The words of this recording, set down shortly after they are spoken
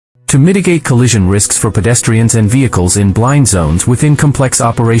to mitigate collision risks for pedestrians and vehicles in blind zones within complex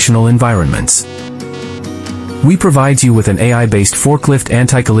operational environments. We provide you with an AI-based forklift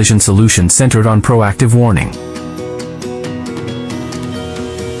anti-collision solution centered on proactive warning.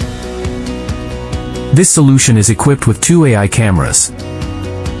 This solution is equipped with 2 AI cameras.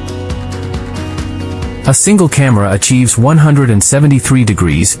 A single camera achieves 173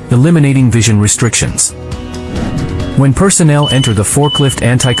 degrees, eliminating vision restrictions. When personnel enter the forklift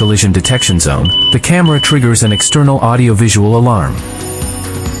anti-collision detection zone, the camera triggers an external audio-visual alarm.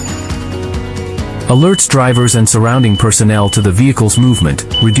 Alerts drivers and surrounding personnel to the vehicle's movement,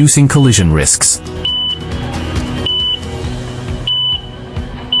 reducing collision risks.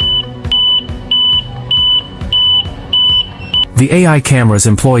 The AI cameras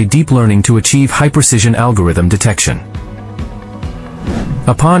employ deep learning to achieve high-precision algorithm detection.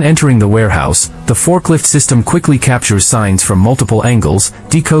 Upon entering the warehouse, the forklift system quickly captures signs from multiple angles,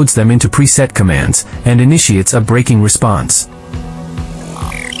 decodes them into preset commands, and initiates a braking response.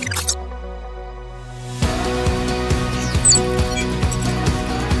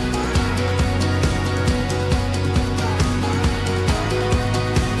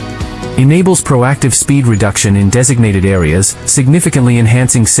 Enables proactive speed reduction in designated areas, significantly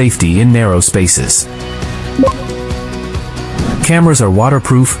enhancing safety in narrow spaces. Cameras are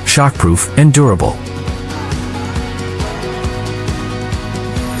waterproof, shockproof, and durable.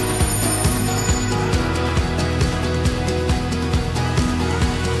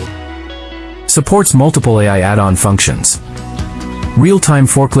 Supports multiple AI add-on functions. Real-time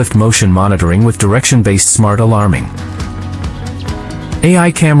forklift motion monitoring with direction-based smart alarming.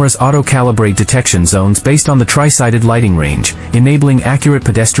 AI cameras auto-calibrate detection zones based on the tri-sided lighting range, enabling accurate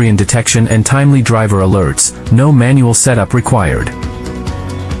pedestrian detection and timely driver alerts, no manual setup required.